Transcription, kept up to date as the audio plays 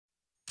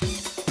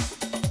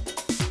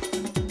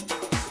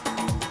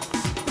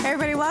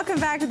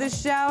welcome back to the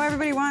show.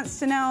 Everybody wants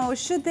to know,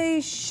 should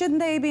they, shouldn't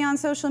they be on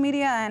social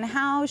media, and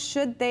how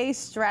should they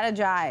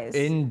strategize?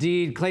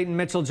 Indeed. Clayton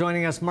Mitchell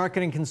joining us,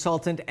 marketing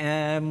consultant,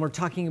 and we're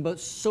talking about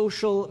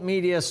social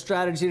media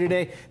strategy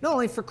today, not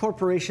only for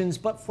corporations,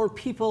 but for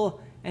people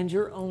and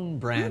your own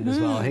brand as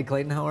well. Hey,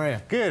 Clayton, how are you?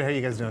 Good. How are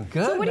you guys doing?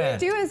 Good. So what do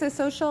you do as a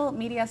social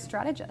media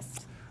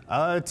strategist?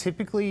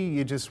 Typically,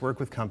 you just work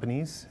with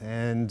companies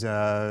and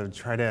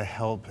try to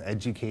help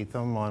educate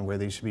them on where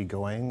they should be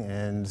going.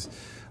 And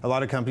a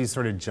lot of companies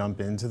sort of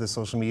jump into the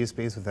social media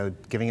space without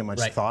giving it much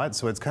thought.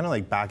 So it's kind of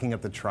like backing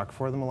up the truck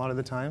for them a lot of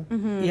the time.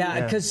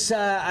 Yeah, because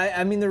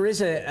I mean, there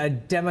is a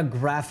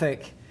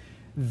demographic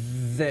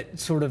that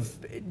sort of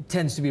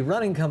tends to be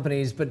running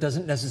companies, but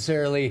doesn't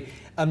necessarily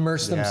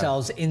immerse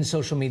themselves in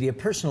social media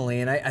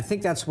personally. And I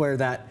think that's where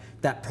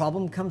that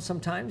problem comes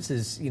sometimes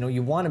is, you know,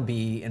 you want to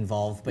be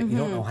involved, but you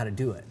don't know how to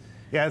do it.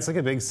 Yeah, it's like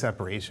a big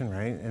separation,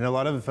 right? And a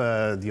lot of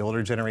the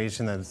older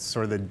generation, that's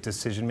sort of the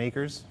decision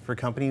makers for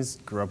companies,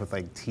 grew up with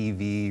like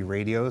TV,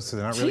 radio, so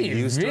they're not really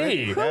used to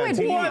it. Who would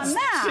be on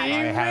that? I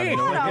have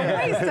no idea.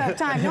 What a waste of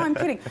time. No, I'm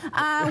kidding.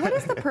 What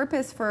is the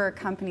purpose for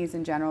companies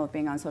in general of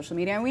being on social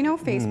media? And we know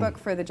Facebook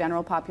for the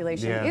general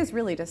population is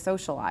really to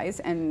socialize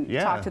and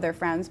talk to their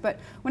friends. But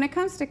when it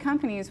comes to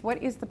companies,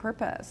 what is the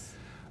purpose?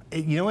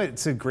 You know what,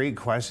 it's a great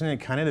question. It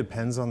kind of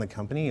depends on the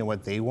company and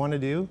what they want to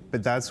do,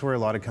 but that's where a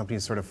lot of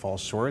companies sort of fall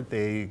short.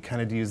 They kind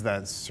of use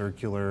that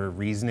circular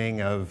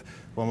reasoning of,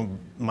 well,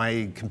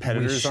 my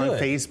competitor's on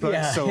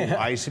Facebook, so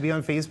I should be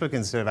on Facebook,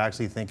 instead of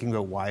actually thinking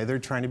about why they're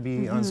trying to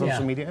be on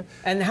social media.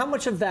 And how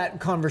much of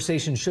that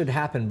conversation should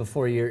happen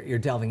before you're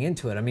delving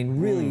into it? I mean,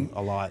 really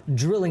a lot.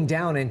 Drilling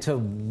down into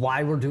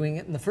why we're doing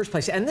it in the first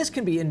place. And this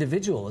can be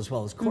individual as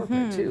well as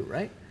corporate too,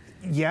 right?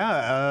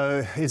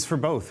 Yeah, it's for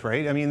both,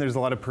 right? I mean, there's a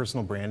lot of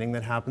personal branding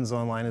that happens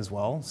online as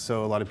well.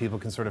 So a lot of people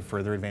can sort of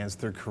further advance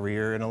their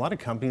career. And a lot of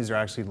companies are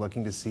actually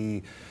looking to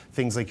see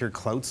things like your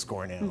clout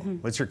score now.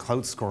 What's your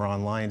clout score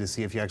online to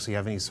see if you actually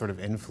have any sort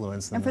of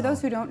influence? And for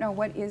those who don't know,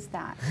 what is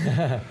that?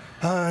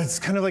 It's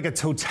kind of like a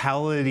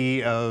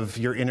totality of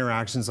your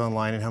interactions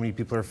online and how many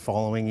people are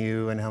following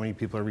you and how many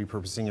people are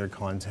repurposing your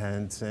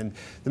content. And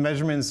the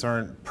measurements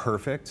aren't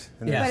perfect.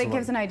 And but it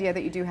gives an idea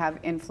that you do have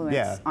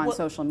influence on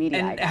social media.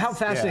 And how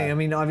fascinating. I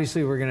mean,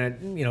 obviously we're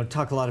going to,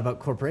 talk a lot about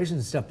corporations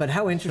and stuff, but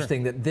how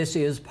interesting that this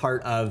is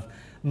part of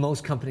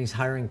most companies'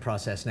 hiring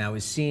process now,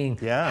 is seeing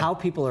how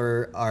people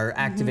are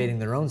activating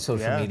their own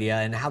social media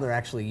and how they're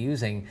actually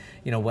using,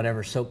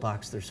 whatever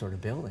soapbox they're sort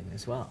of building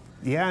as well.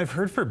 Yeah, I've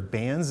heard for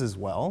bands as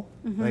well.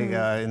 Like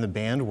in the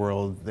band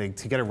world,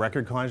 to get a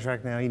record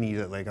contract now, you need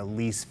like at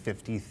least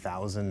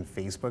 50,000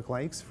 Facebook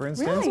likes, for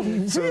instance.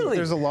 Really? So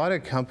there's a lot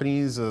of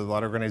companies, a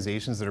lot of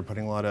organizations that are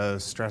putting a lot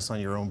of stress on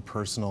your own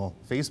personal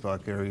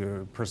Facebook or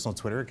your personal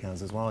Twitter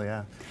accounts as well.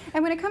 Yeah.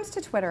 And when it comes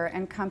to Twitter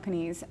and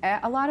companies,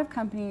 a lot of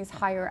companies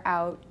hire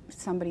out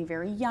somebody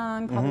very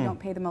young, probably don't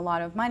pay them a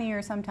lot of money,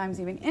 or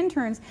sometimes even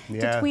interns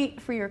to tweet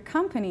for your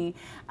company.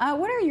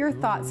 What are your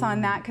thoughts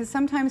on that? Because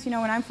sometimes, when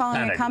I'm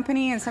following a company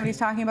and somebody's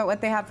talking about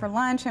what they have for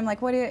lunch, I'm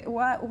like, what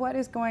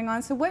is going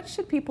on? So what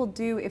should people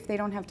do if they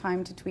don't have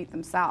time to tweet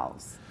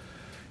themselves?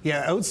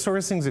 Yeah,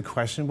 outsourcing is a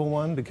questionable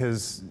one,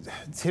 because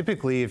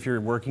typically if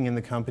you're working in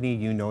the company,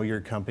 you know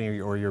your company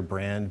or your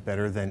brand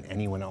better than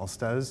anyone else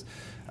does.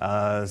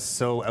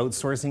 So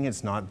outsourcing,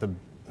 it's not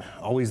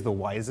always the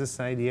wisest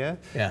idea.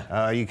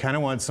 You kind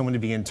of want someone to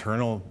be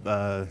internal,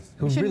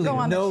 who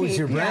really knows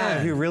your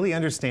brand, who really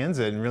understands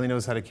it and really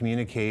knows how to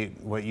communicate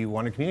what you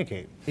want to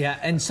communicate. Yeah,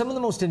 and some of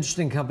the most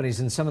interesting companies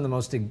and some of the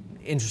most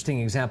interesting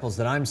examples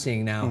that I'm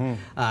seeing now,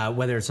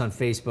 whether it's on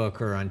Facebook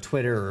or on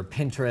Twitter or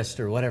Pinterest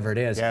or whatever it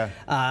is,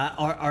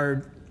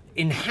 are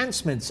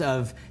enhancements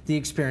of the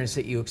experience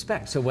that you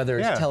expect. So whether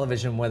it's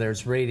television, whether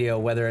it's radio,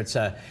 whether it's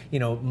a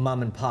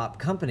mom and pop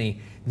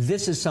company,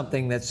 this is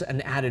something that's an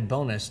added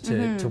bonus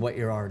to what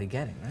you're already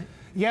getting, right?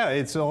 Yeah,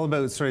 it's all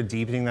about sort of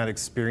deepening that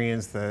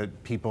experience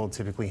that people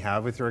typically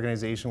have with your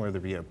organization, whether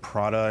it be a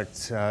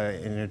product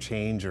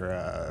interchange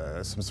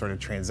or some sort of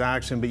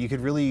transaction, but you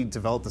could really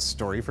develop the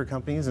story for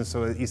companies. And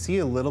so you see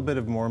a little bit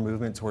of more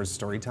movement towards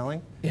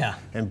storytelling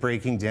and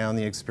breaking down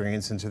the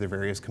experience into the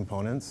various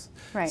components.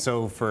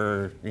 So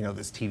for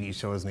this TV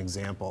show as an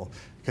example,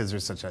 because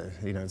there's such a,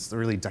 it's a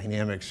really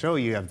dynamic show.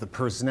 You have the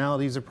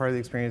personalities are part of the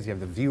experience. You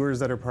have the viewers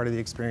that are part of the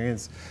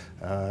experience.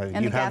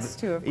 And the guests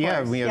too, of course.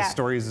 Yeah, we have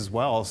stories as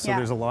well. So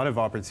there's a lot of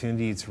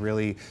opportunity to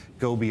really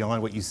go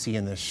beyond what you see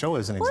in this show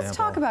as an example. Let's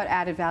talk about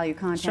added value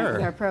content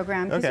with our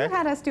program, because you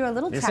had us do a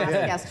little task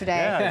yesterday.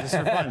 Yeah, just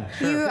for fun.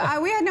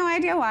 We had no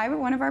idea why, but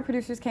one of our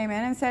producers came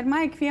in and said,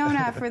 Mike,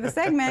 Fiona, for the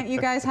segment,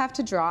 you guys have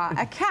to draw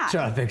a cat.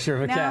 Draw a picture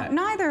of a cat.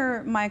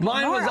 Neither Mike nor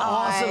Mine was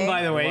awesome,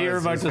 by the way. You're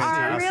about to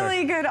are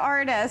really good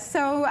artists.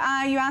 So So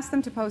you asked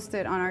them to post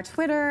it on our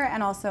Twitter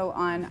and also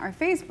on our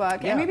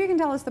Facebook. And maybe you can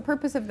tell us the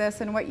purpose of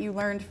this and what you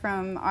learned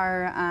from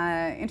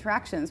our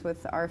interactions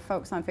with our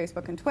folks on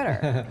Facebook and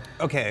Twitter.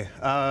 Okay.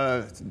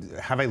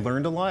 Have I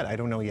learned a lot? I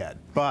don't know yet.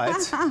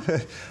 But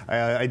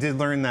I did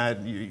learn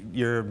that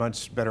you're a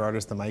much better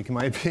artist than Mike, in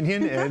my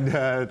opinion, and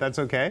that's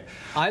okay.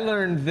 I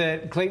learned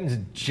that Clayton's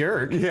a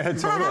jerk. Yeah,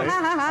 totally.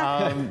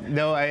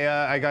 No,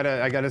 I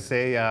gotta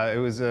say, it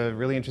was a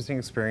really interesting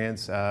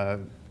experience.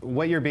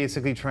 What you're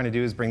basically trying to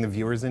do is bring the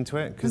viewers into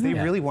it, because they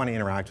really want to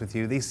interact with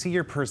you. They see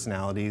your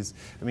personalities.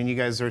 I mean, you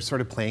guys are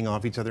sort of playing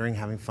off each other and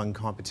having fun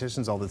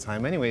competitions all the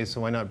time anyway,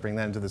 so why not bring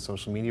that into the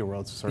social media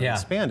world to sort of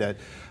expand it?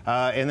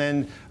 And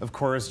then, of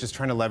course, just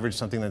trying to leverage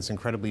something that's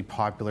incredibly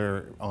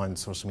popular on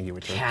social media,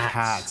 which are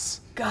cats.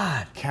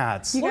 God.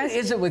 Cats. What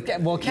is it with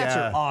cats? Well, cats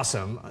are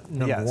awesome,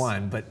 number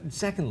one, but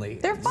secondly,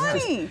 they're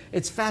funny.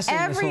 It's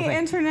fascinating. Every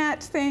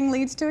internet thing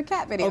leads to a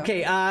cat video.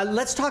 Okay,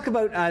 let's talk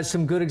about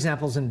some good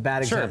examples and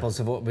bad examples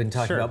of what we've been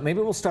talking about. Maybe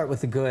we'll start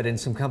with the good and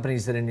some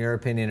companies that, in your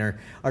opinion,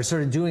 are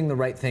sort of doing the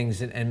right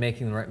things and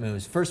making the right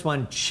moves. First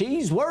one,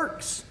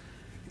 Cheeseworks.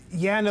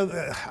 Yeah, no,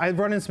 I've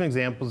run in some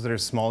examples that are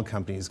small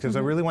companies, because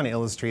I really want to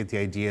illustrate the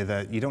idea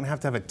that you don't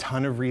have to have a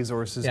ton of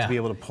resources to be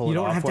able to pull it off. You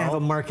don't have to have a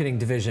marketing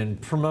division,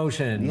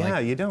 promotion. Yeah,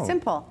 you don't.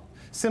 Simple.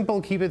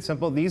 Simple, keep it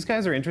simple. These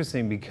guys are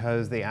interesting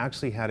because they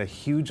actually had a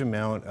huge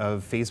amount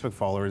of Facebook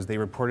followers. They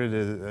reported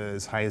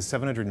as high as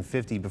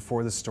 750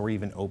 before the store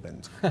even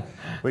opened,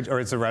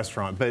 or it's a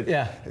restaurant. But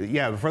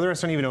yeah, before the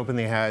restaurant even opened,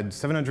 they had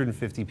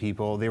 750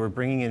 people. They were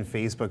bringing in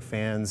Facebook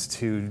fans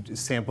to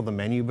sample the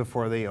menu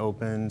before they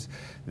opened.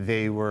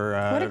 They were...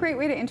 what a great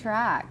way to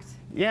interact.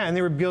 Yeah, and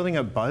they were building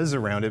up buzz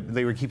around it.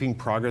 They were keeping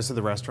progress of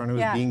the restaurant. It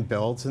was being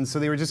built, and so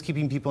they were just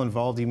keeping people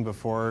involved even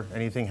before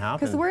anything happened.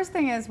 Because the worst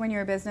thing is when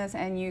you're a business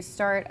and you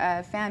start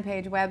a fan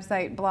page,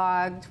 website,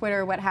 blog,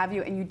 Twitter, what have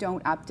you, and you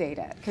don't update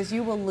it, because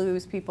you will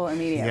lose people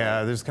immediately.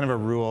 Yeah, there's kind of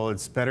a rule.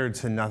 It's better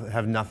to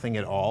have nothing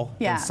at all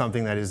than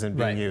something that isn't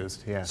being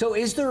used. Yeah. So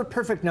is there a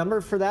perfect number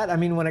for that? I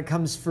mean, when it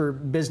comes for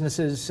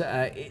businesses,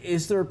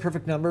 is there a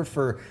perfect number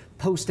for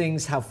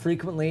postings, how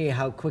frequently,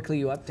 how quickly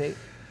you update?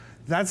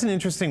 That's an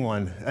interesting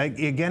one.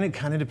 Again, it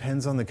kind of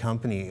depends on the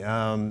company.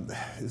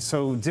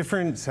 So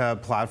different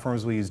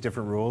platforms will use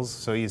different rules.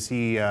 So you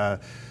see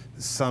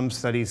some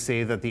studies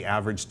say that the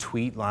average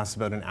tweet lasts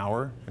about an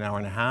hour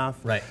and a half.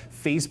 Right.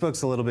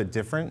 Facebook's a little bit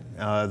different.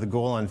 The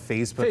goal on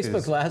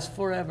Facebook lasts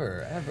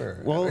forever,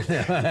 ever. Well,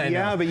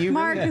 yeah, but you...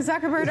 Mark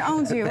Zuckerberg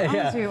owns you,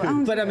 owns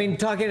you. But I mean,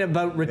 talking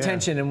about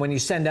retention and when you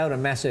send out a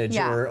message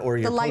or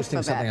you're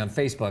posting something on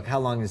Facebook, how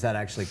long is that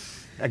actually...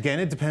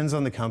 Again, it depends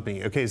on the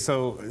company. Okay,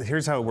 so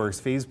here's how it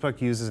works. Facebook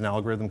uses an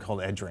algorithm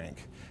called EdgeRank.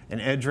 And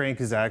EdgeRank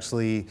is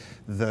actually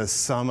the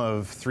sum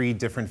of 3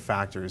 different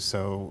factors.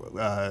 So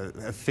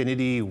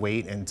affinity,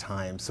 weight, and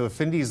time. So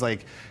affinity is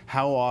like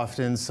how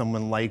often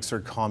someone likes or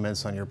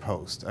comments on your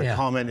post. A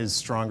comment is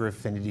stronger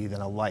affinity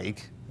than a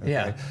like.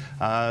 Okay.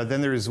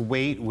 Then there's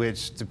weight,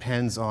 which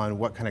depends on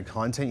what kind of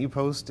content you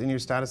post in your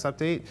status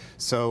update.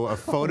 So a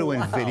photo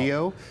and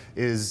video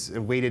is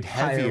weighted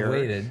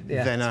heavier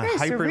than a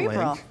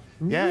hyperlink.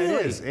 Yeah,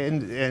 it is,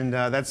 and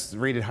that's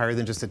rated higher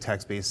than just a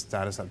text-based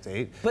status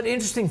update. But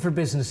interesting for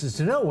businesses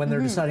to know when they're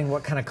deciding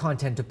what kind of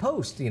content to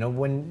post. You know,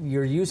 when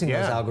you're using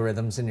those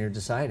algorithms and you're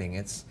deciding,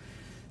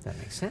 that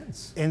makes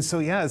sense. And so,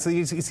 so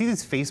you see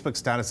this Facebook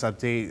status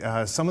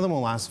update. Some of them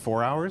will last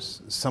 4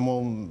 hours.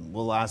 Some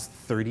will last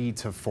 30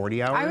 to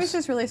 40 hours. I was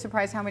just really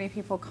surprised how many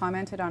people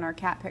commented on our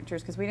cat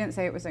pictures, because we didn't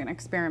say it was an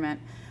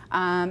experiment.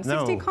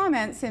 60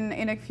 comments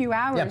in a few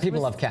hours. Yeah, people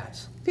love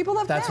cats. People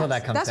love cats. That's what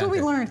that comes down to. That's what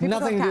we learned. People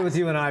Nothing to do with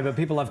you and I, but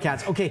people love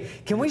cats. Okay,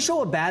 can we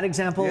show a bad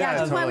example? Yeah,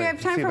 that's why we have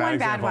time for one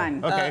bad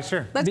one. Okay,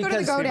 sure. Let's go to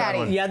the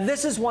GoDaddy. Yeah,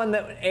 this is one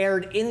that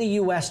aired in the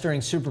U.S.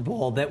 during Super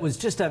Bowl that was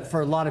just,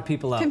 for a lot of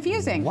people,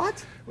 confusing.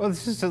 What? Well,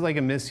 it's just like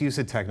a misuse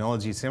of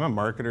technology. See, I'm a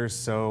marketer,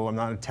 so I'm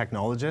not a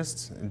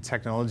technologist. And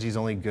technology is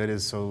only good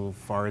as so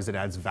far as it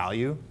adds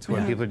value to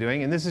what people are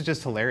doing. And this is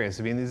just hilarious.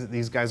 I mean,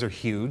 these guys are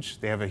huge.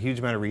 They have a huge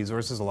amount of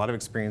resources, a lot of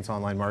experience in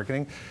online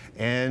marketing.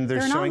 And they're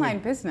an showing online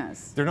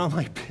business. They're an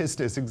online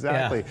business,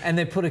 exactly. Yeah. And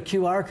they put a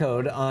QR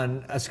code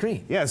on a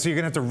screen. Yeah, so you're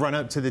going to have to run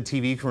up to the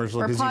TV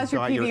commercial because you've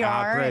got your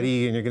app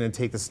ready and you're going to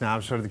take the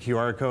snapshot of the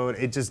QR code.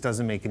 It just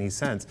doesn't make any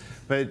sense.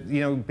 But,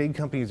 you know, big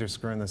companies are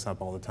screwing this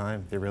up all the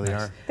time. They really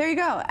are. There you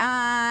go.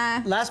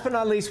 Last but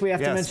not least, we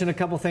have to mention a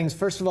couple things.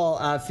 First of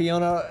all,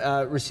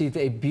 Fiona received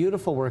a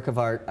beautiful work of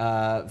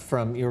art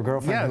from your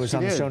girlfriend who was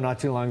on the show not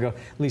too long ago,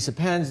 Lisa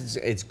Penn's.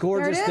 It's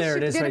gorgeous. There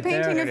it is. Right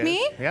there. Did a painting of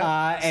me.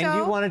 And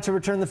you wanted to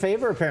return the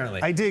favor,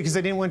 apparently. I did, because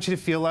I didn't want you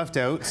to feel left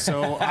out.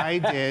 So I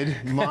did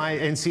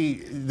and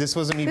see, this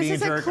wasn't me being a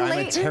jerk.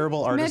 I'm a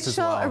terrible artist as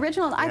well.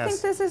 Original. I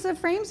think this is a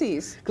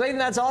Framesies. Clayton,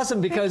 that's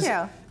awesome, because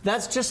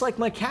that's just like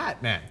my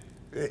cat, man.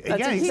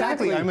 Yeah,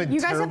 exactly. I'm a terrible artist.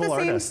 You guys have the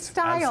same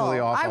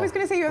style. I was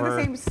going to say you have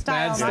the same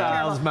style. Bad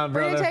styles, my brother.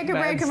 We're going to take a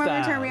break, and when we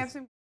return, we have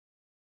some...